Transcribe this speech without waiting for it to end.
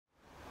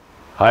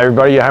Hi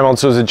everybody, your Home on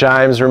Tools with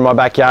James. We're in my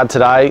backyard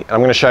today and I'm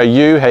going to show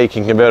you how you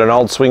can convert an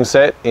old swing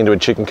set into a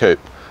chicken coop.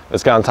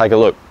 Let's go and take a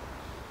look.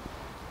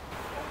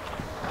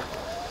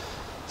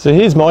 So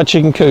here's my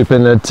chicken coop,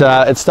 and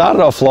it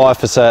started off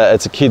life as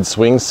it's a kid's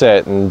swing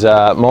set, and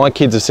my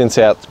kids have since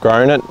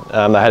outgrown it.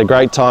 They had a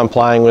great time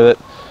playing with it,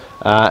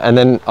 and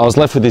then I was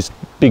left with this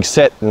big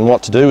set and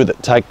what to do with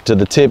it, take to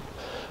the tip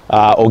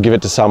or give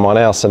it to someone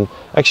else. And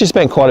actually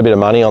spent quite a bit of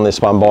money on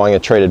this one, buying a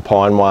treated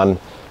pine one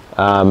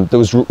that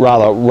was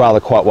rather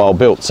quite well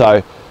built.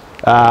 So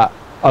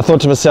I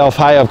thought to myself,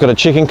 hey, I've got a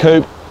chicken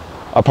coop.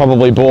 I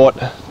probably bought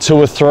 2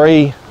 or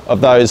 3 of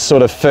those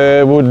sort of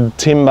fir wood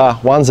timber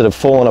ones that have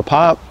fallen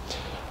apart,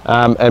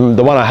 and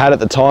the one I had at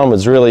the time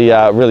was really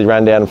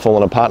ran down and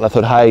fallen apart, and I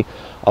thought, hey,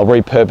 I'll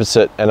repurpose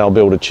it and I'll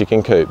build a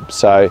chicken coop.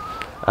 So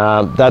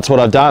that's what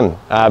I've done.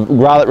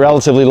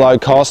 Relatively low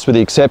cost, with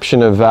the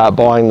exception of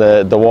buying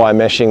the wire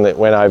meshing that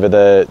went over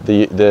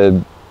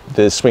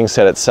the swing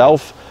set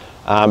itself.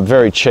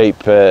 Very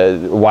cheap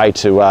way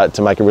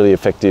to make a really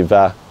effective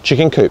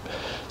chicken coop.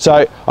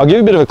 So I'll give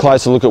you a bit of a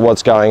closer look at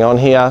what's going on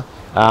here.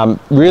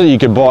 Really, you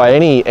could buy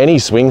any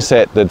swing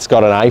set that's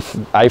got an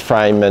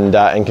A-frame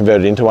and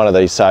convert it into one of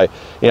these. So,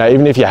 you know,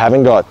 even if you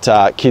haven't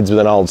got kids with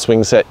an old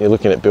swing set and you're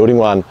looking at building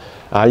one,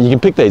 you can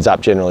pick these up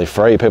generally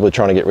free. People are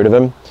trying to get rid of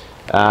them,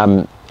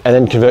 and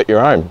then convert your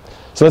own.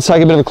 So let's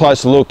take a bit of a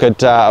closer look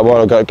at what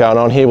I've got going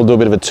on here. We'll do a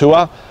bit of a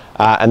tour.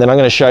 And then I'm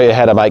going to show you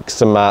how to make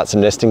some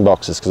nesting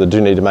boxes, because I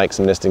do need to make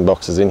some nesting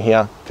boxes in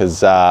here,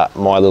 because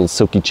my little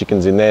silky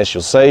chicken's in there, as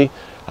you'll see,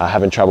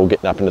 having trouble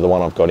getting up into the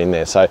one I've got in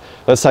there. So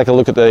let's take a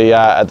look at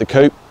the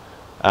coop,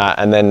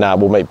 and then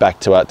we'll meet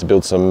back to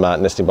build some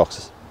nesting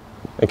boxes.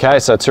 Okay,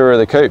 so tour of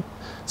the coop.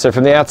 So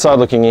from the outside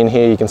looking in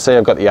here, you can see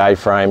I've got the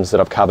A-frames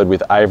that I've covered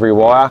with Avery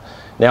wire.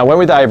 Now I went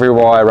with Avery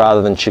wire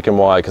rather than chicken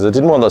wire because I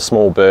didn't want the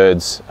small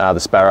birds, the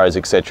sparrows,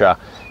 etc.,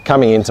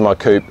 coming into my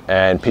coop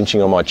and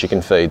pinching on my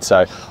chicken feed.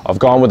 So I've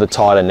gone with a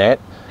tighter net.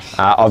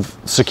 I've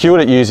secured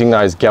it using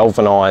those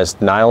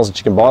galvanised nails that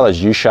you can buy, those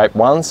U-shaped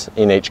ones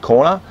in each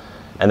corner.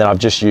 And then I've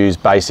just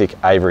used basic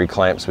Avery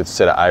clamps with a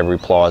set of Avery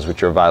pliers,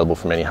 which are available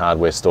from any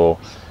hardware store,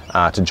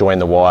 to join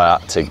the wire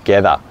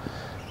together.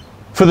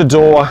 For the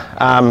door,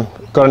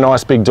 got a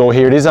nice big door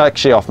here. It is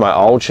actually off my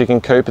old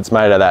chicken coop. It's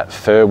made of that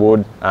fir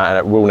wood, and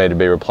it will need to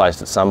be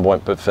replaced at some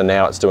point, but for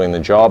now it's doing the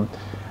job.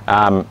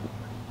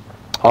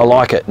 I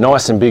like it,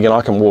 nice and big, and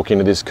I can walk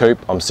into this coop.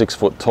 I'm 6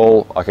 foot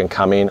tall. I can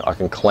come in, I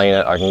can clean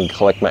it, I can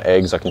collect my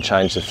eggs, I can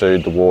change the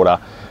food, the water.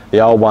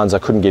 The old ones, I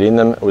couldn't get in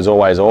them. It was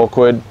always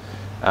awkward.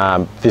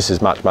 This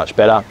is much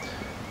better.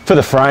 For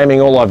the framing,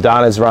 all I've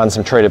done is run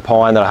some treated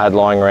pine that I had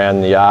lying around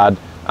in the yard,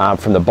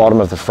 from the bottom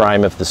of the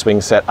frame of the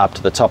swing set up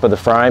to the top of the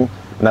frame,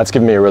 and that's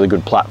given me a really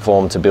good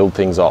platform to build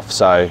things off.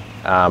 So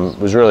it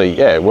was really,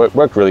 yeah, it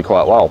worked really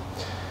quite well.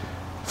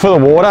 For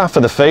the water,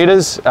 for the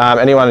feeders,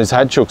 anyone who's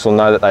had chooks will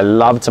know that they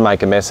love to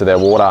make a mess of their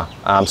water.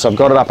 So I've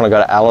got it up and I've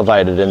got it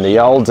elevated, and the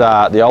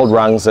old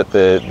rungs that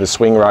the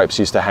swing ropes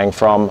used to hang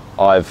from,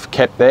 I've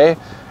kept there,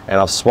 and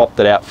I've swapped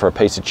it out for a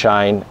piece of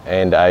chain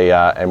and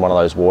one of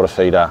those water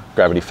feeder,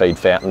 gravity feed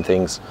fountain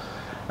things.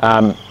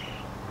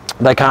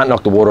 They can't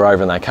knock the water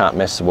over and they can't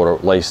mess the water,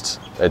 at least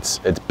it's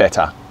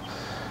better.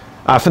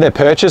 For their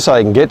purchase, so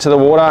they can get to the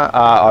water,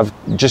 I've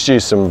just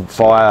used some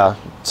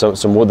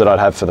wood that I'd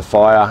have for the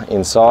fire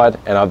inside,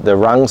 and the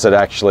rungs that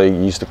actually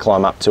used to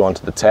climb up to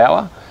onto the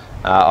tower,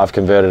 I've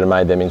converted and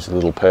made them into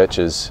little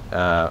perches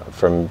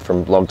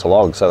from log to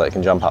log, so they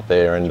can jump up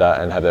there and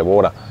have their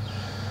water.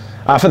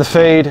 For the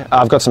feed,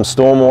 I've got some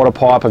stormwater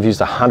pipe. I've used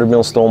 100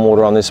 ml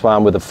stormwater on this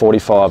one with a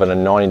 45 and a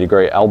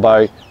 90-degree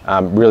elbow.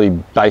 Really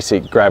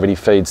basic gravity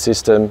feed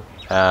system.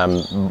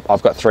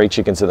 I've got 3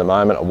 chickens at the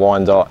moment, a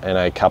Wyandotte and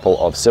a couple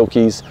of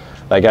Silkies.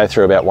 They go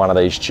through about one of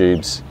these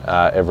tubes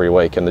every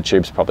week, and the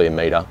tube's probably a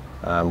metre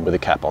with a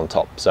cap on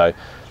top. So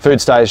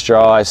food stays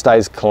dry,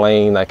 stays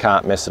clean, they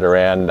can't mess it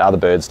around, other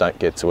birds don't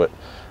get to it.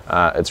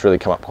 It's really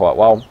come up quite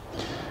well.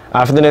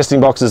 For the nesting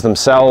boxes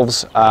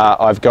themselves,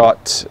 I've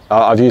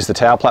used the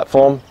tower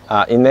platform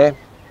in there,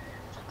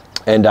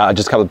 and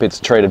just a couple of bits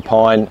of treated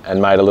pine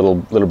and made a little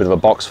bit of a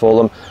box for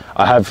them.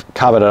 I have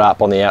covered it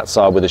up on the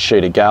outside with a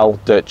sheet of gal,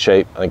 dirt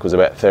cheap, I think it was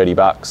about 30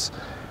 bucks,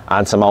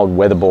 and some old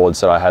weatherboards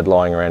that I had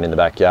lying around in the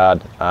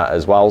backyard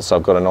as well. So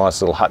I've got a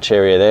nice little hutch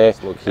area there.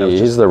 Look,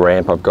 here's the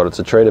ramp I've got. It's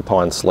a treated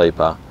pine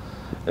sleeper,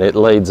 and it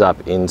leads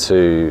up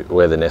into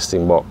where the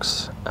nesting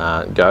box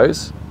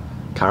goes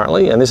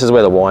currently, and this is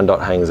where the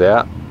Wyandotte hangs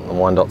out. The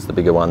Wyandotte's the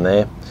bigger one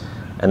there.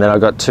 And then I've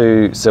got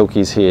 2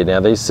 Silkies here. Now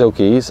these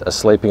Silkies are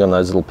sleeping on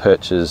those little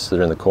perches that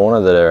are in the corner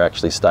that are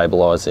actually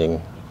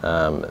stabilising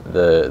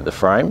the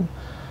frame.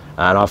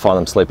 And I find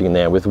them sleeping in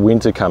there. With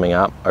winter coming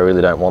up, I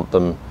really don't want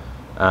them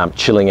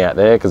chilling out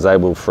there because they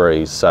will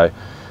freeze. So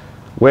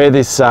where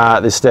this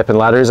step and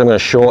ladder is, I'm going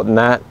to shorten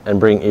that and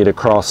bring it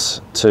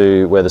across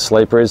to where the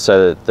sleeper is,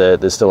 so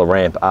that there's still a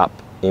ramp up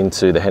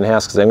into the hen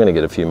house, because I'm going to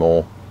get a few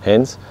more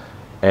hens.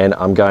 And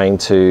I'm going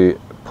to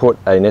put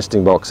a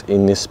nesting box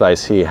in this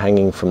space here,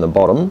 hanging from the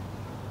bottom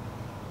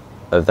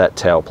of that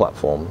tower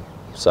platform.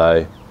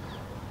 So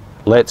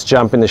let's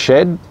jump in the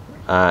shed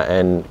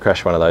and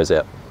crash one of those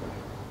out.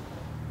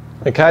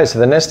 Okay, so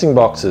the nesting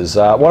boxes.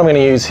 What I'm going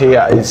to use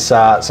here is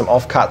some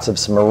offcuts of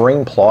some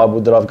marine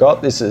plywood that I've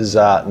got. This is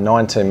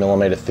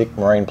 19mm thick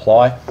marine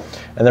ply.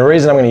 And the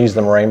reason I'm going to use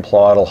the marine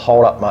ply, it'll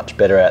hold up much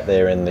better out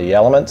there in the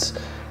elements.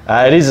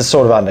 It is a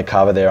sort of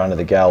undercover there under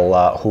the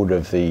gal hood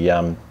of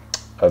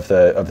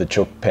the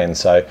chook pen,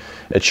 so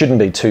it shouldn't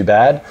be too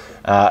bad.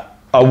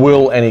 I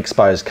will, any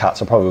exposed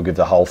cuts, I'll probably give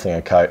the whole thing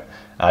a coat,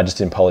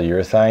 just in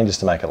polyurethane, just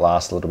to make it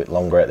last a little bit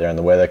longer out there in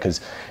the weather,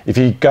 because if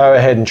you go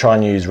ahead and try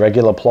and use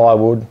regular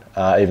plywood,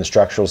 even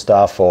structural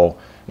stuff, or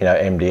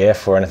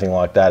MDF or anything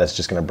like that, it's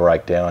just going to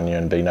break down on you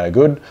and be no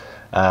good,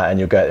 and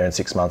you'll go out there in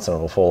 6 months and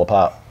it'll fall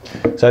apart.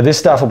 So this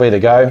stuff will be the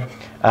go,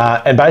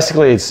 and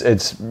basically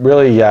it's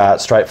really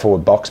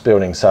straightforward box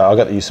building. So I've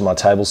got the use of my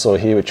table saw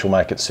here, which will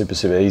make it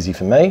super easy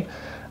for me.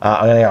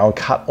 I'm going to go and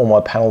cut all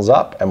my panels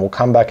up, and we'll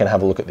come back and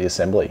have a look at the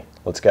assembly.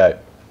 Let's go.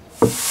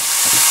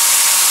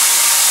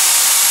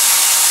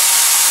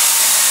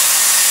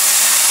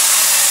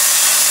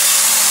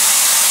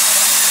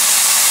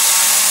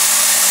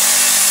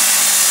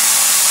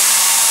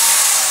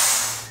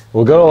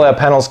 We've got all our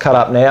panels cut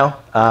up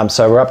now,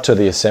 so we're up to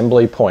the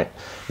assembly point.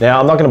 Now,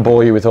 I'm not going to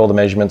bore you with all the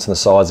measurements and the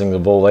sizing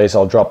of all these.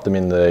 I'll drop them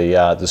in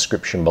the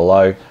description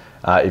below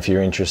if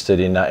you're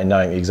interested in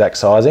knowing the exact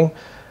sizing.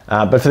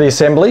 But for the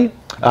assembly,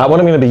 what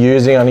I'm going to be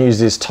using, I'm going to use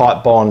this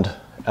titebond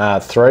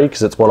 3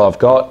 because it's what I've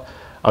got.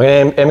 I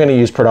am going to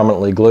use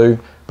predominantly glue,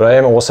 but I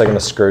am also going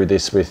to screw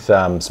this with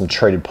some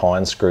treated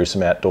pine screws,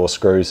 some outdoor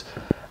screws.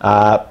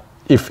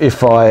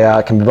 If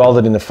I can be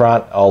bothered in the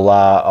front,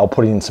 I'll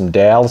put in some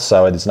dowels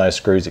so there's no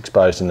screws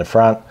exposed in the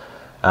front.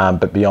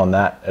 But beyond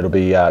that, it'll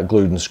be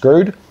glued and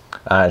screwed.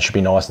 It should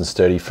be nice and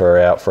sturdy for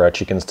our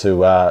chickens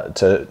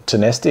to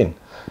nest in.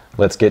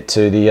 Let's get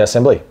to the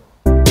assembly.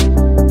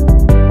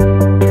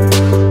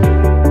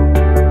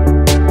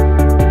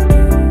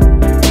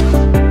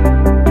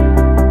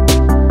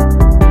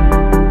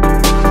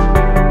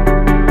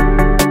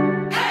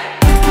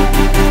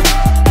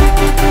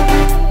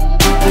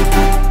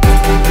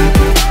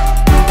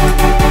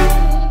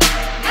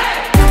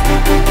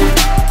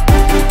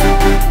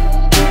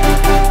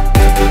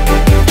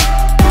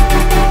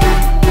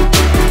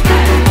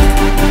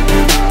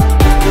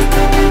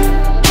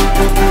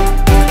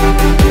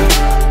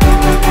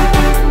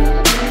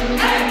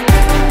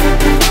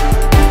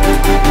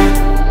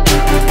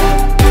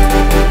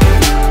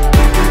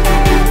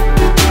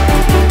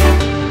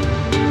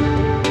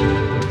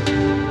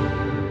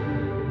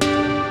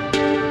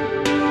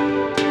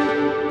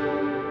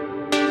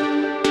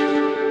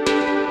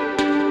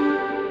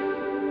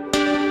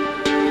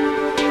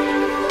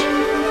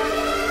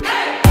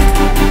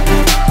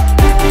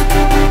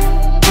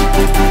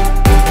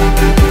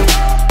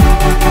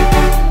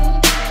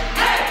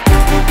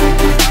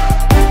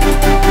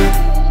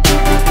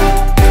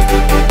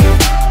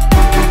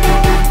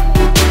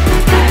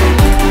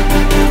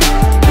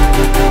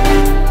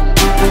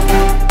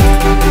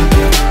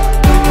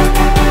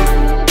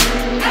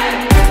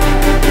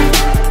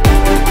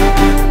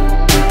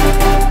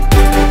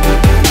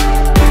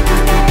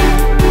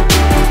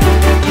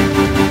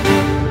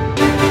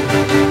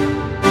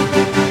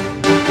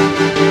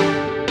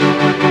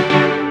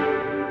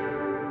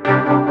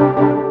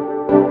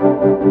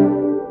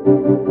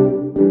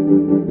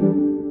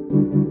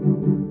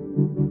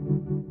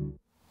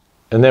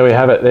 And there we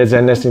have it. There's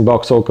our nesting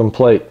box all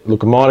complete.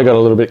 Look, I might have got a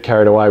little bit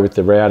carried away with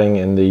the routing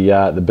and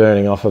the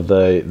burning off of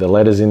the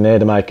letters in there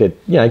to make it,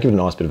 give it a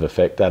nice bit of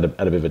effect, add a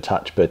bit of a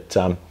touch. But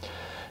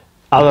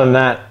other than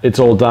that, it's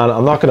all done.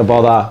 I'm not going to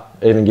bother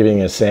even giving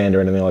it a sand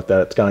or anything like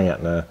that. It's going out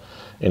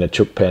in a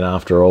chook pen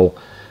after all.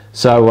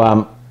 So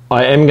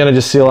I am going to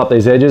just seal up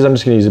these edges. I'm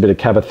just going to use a bit of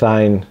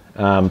cabothane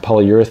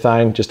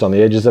polyurethane just on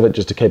the edges of it,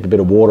 just to keep a bit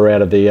of water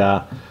out of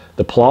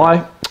the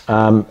ply.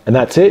 And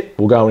that's it.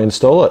 We'll go and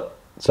install it.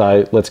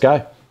 So let's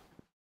go.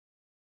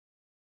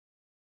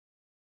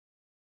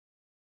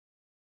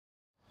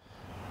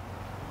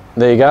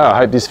 There you go. I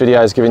hope this video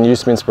has given you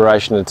some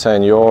inspiration to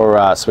turn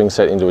your swing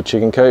set into a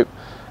chicken coop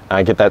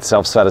and get that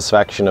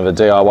self-satisfaction of a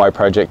DIY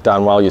project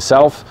done well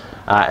yourself,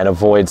 and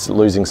avoids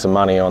losing some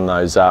money on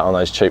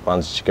those cheap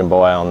ones that you can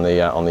buy on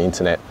the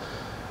internet.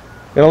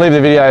 I'm going to leave the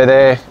video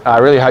there. I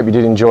really hope you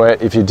did enjoy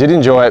it. If you did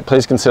enjoy it,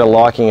 please consider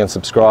liking and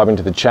subscribing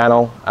to the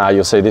channel.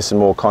 You'll see this and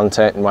more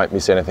content and won't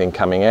miss anything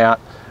coming out.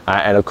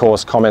 And of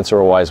course, comments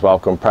are always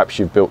welcome. Perhaps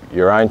you've built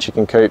your own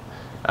chicken coop.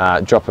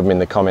 Drop them in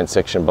the comment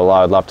section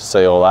below. I'd love to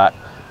see all that.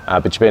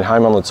 But you've been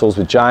home on the tools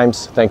with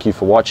James. Thank you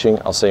for watching.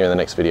 I'll see you in the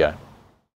next video.